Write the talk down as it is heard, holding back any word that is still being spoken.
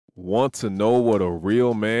Want to know what a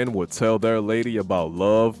real man would tell their lady about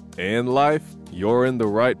love and life? You're in the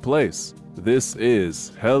right place. This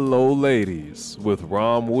is Hello Ladies with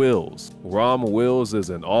Rom Wills. Rom Wills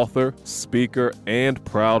is an author, speaker, and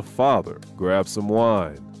proud father. Grab some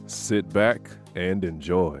wine, sit back, and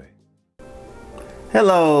enjoy.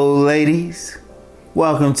 Hello ladies.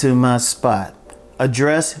 Welcome to my spot.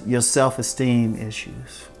 Address your self-esteem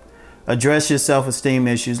issues. Address your self-esteem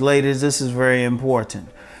issues. Ladies, this is very important.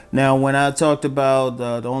 Now, when I talked about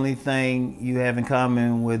the only thing you have in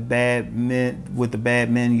common with bad men, with the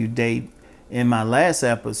bad men you date in my last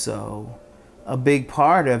episode, a big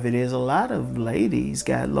part of it is a lot of ladies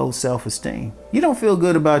got low self-esteem. You don't feel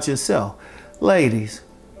good about yourself. Ladies,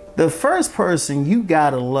 the first person you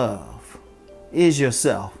gotta love is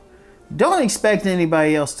yourself. Don't expect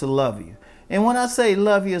anybody else to love you. And when I say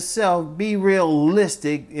love yourself, be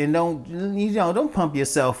realistic and don't pump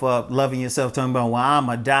yourself up, loving yourself, talking about, well, I'm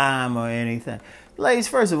a dime or anything. Ladies,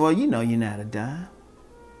 first of all, you know you're not a dime.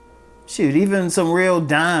 Shoot, even some real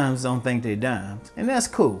dimes don't think they're dimes, and that's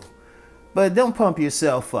cool. But don't pump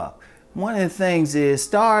yourself up. One of the things is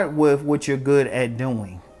start with what you're good at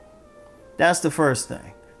doing. That's the first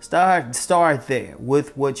thing. Start there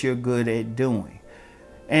with what you're good at doing.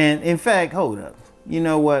 And in fact, hold up. You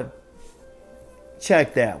know what?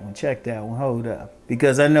 Check that one, hold up.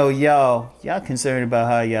 Because I know y'all concerned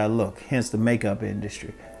about how y'all look, hence the makeup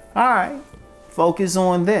industry. All right, focus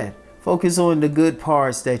on that. Focus on the good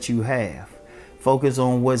parts that you have. Focus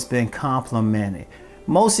on what's been complimented.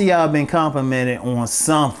 Most of y'all been complimented on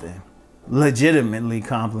something, legitimately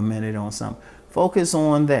complimented on something. Focus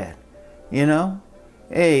on that, you know?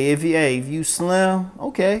 Hey, if you slim,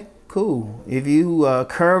 okay, cool. If you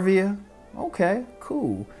curvier, okay,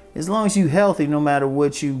 cool. As long as you healthy, no matter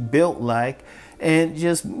what you built like, and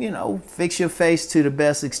just, fix your face to the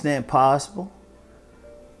best extent possible,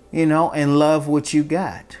 and love what you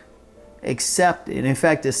got. Accept it. In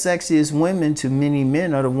fact, the sexiest women to many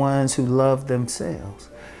men are the ones who love themselves.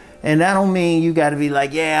 And that don't mean you got to be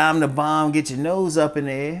like, yeah, I'm the bomb, get your nose up in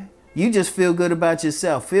the air. You just feel good about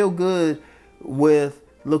yourself. Feel good with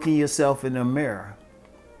looking yourself in the mirror.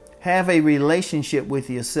 Have a relationship with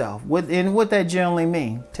yourself. And what that generally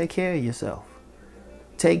means, take care of yourself.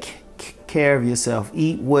 Take care of yourself.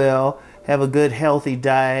 Eat well. Have a good, healthy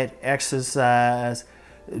diet. Exercise.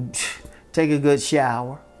 Take a good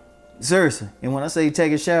shower. Seriously. And when I say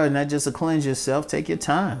take a shower, not just to cleanse yourself, take your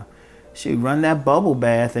time. Shoot, run that bubble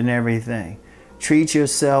bath and everything. Treat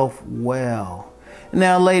yourself well.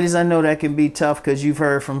 Now, ladies, I know that can be tough because you've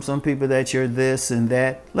heard from some people that you're this and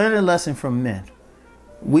that. Learn a lesson from men.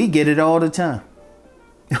 We get it all the time.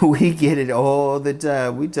 We get it all the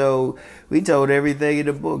time. We told everything in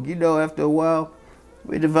the book. After a while,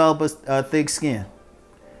 we develop a thick skin.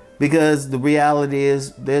 Because the reality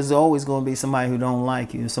is there's always going to be somebody who don't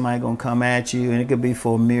like you. Somebody going to come at you, and it could be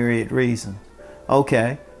for a myriad reasons.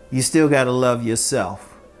 Okay, you still got to love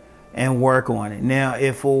yourself and work on it. Now,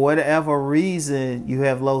 if for whatever reason you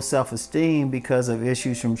have low self-esteem because of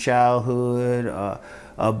issues from childhood,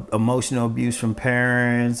 emotional abuse from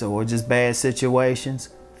parents, or just bad situations,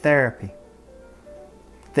 therapy.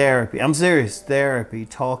 I'm serious. Therapy.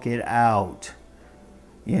 Talk it out.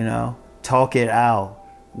 Talk it out.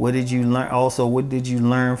 What did you learn? Also, what did you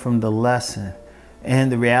learn from the lesson?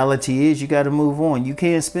 And the reality is you got to move on. You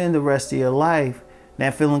can't spend the rest of your life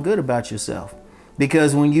not feeling good about yourself.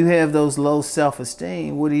 Because when you have those low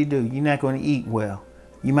self-esteem, what do? You're not going to eat well.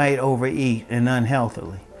 You might overeat and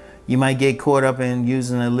unhealthily. You might get caught up in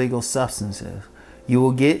using illegal substances. You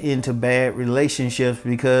will get into bad relationships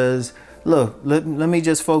because, look, let me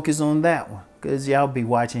just focus on that one. Because y'all be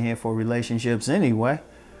watching here for relationships anyway.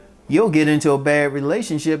 You'll get into a bad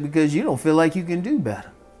relationship because you don't feel like you can do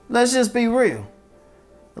better. Let's just be real.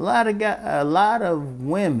 A lot of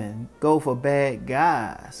women go for bad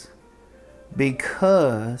guys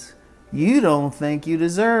because you don't think you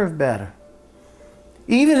deserve better.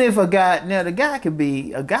 Even if a guy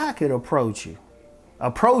could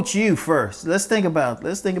approach you first. Let's think about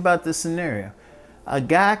this scenario. A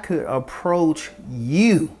guy could approach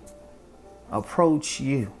you,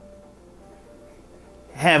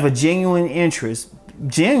 have a genuine interest,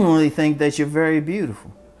 genuinely think that you're very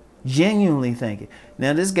beautiful, genuinely think it.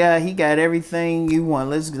 Now this guy, he got everything you want.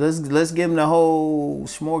 Let's give him the whole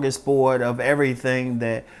smorgasbord of everything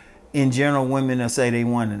that in general women will say they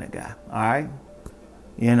want in a guy. All right.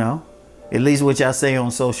 At least what y'all say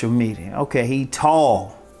on social media. Okay, he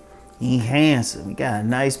tall, he handsome, he got a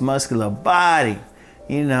nice muscular body.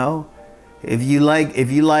 If you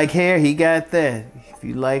like hair, he got that. If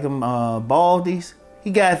you like him baldies,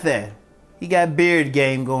 he got that. He got beard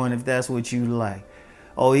game going if that's what you like.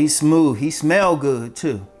 Oh, he's smooth. He smell good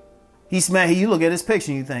too. You look at his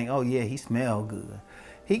picture and you think, oh yeah, he smell good.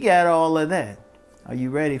 He got all of that. Are you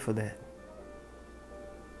ready for that?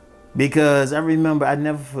 Because I remember, I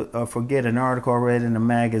never forget an article I read in a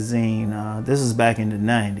magazine. This is back in the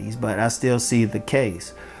 90s, but I still see the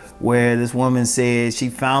case where this woman said she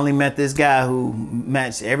finally met this guy who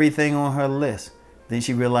matched everything on her list. Then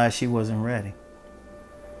she realized she wasn't ready.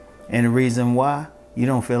 And the reason why? You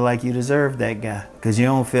don't feel like you deserve that guy because you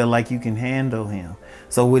don't feel like you can handle him.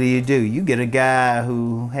 So what do? You get a guy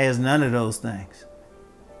who has none of those things.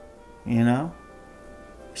 You know?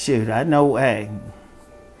 Shoot, I know, hey,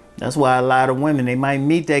 that's why a lot of women, they might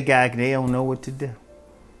meet that guy because they don't know what to do.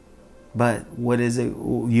 But what is it?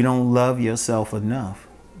 You don't love yourself enough.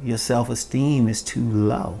 Your self-esteem is too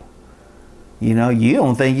low. You know, you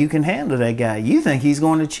don't think you can handle that guy. You think he's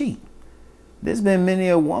going to cheat. There's been many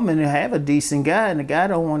a woman who have a decent guy and the guy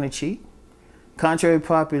don't want to cheat. Contrary to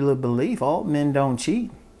popular belief, all men don't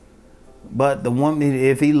cheat. But the woman,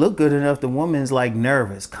 if he look good enough, the woman's like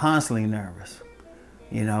nervous, constantly nervous.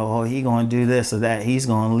 You know, oh, he going to do this or that. He's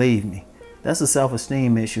going to leave me. That's a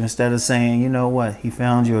self-esteem issue. Instead of saying, you know what, he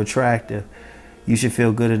found you attractive, you should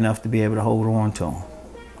feel good enough to be able to hold on to him.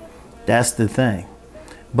 That's the thing.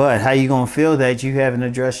 But how you going to feel that you haven't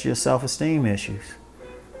addressed your self-esteem issues?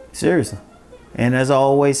 Seriously. And as I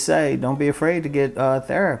always say, don't be afraid to get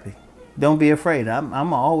therapy. Don't be afraid.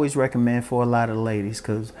 I'm always recommend for a lot of ladies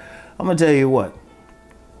because I'm going to tell you what.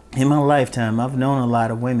 In my lifetime, I've known a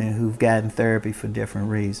lot of women who've gotten therapy for different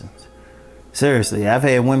reasons. Seriously, I've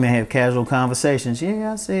had women have casual conversations.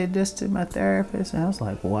 Yeah, I said this to my therapist. And I was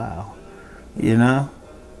like, wow. You know?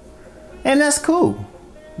 And that's cool.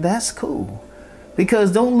 That's cool.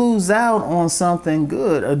 Because don't lose out on something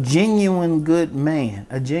good. A genuine good man.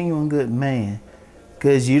 A genuine good man.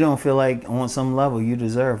 Because you don't feel like on some level you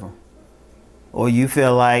deserve him. Or you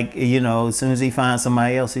feel like, you know, as soon as he finds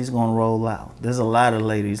somebody else, he's going to roll out. There's a lot of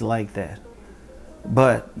ladies like that.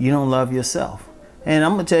 But you don't love yourself. And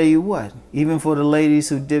I'm going to tell you what. Even for the ladies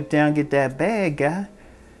who dip down, get that bad guy.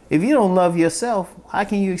 If you don't love yourself, how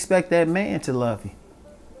can you expect that man to love you?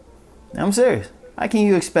 I'm serious. How can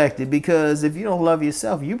you expect it? Because if you don't love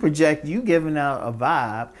yourself, you project, you giving out a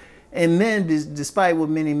vibe. And men, despite what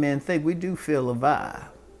many men think, we do feel a vibe.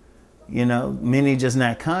 You know, many just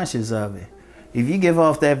not conscious of it. If you give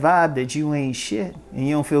off that vibe that you ain't shit and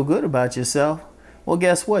you don't feel good about yourself, well,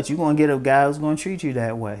 guess what? You're going to get a guy who's going to treat you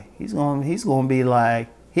that way. He's going to be like,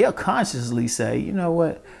 he'll consciously say, you know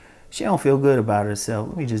what? She don't feel good about herself.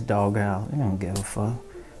 Let me just dog her out. He don't give a fuck.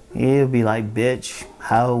 He'll be like, bitch,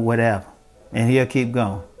 how, whatever. And he'll keep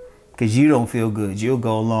going because you don't feel good. You'll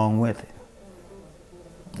go along with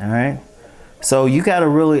it. All right. So you got to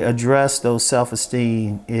really address those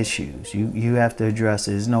self-esteem issues. You have to address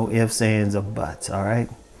it. There's no ifs, ands, or buts. All right.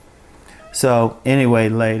 So anyway,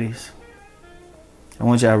 ladies, I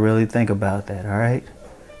want y'all to really think about that. All right.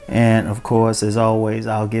 And of course, as always,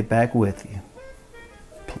 I'll get back with you.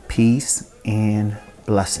 Peace and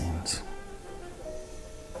blessings.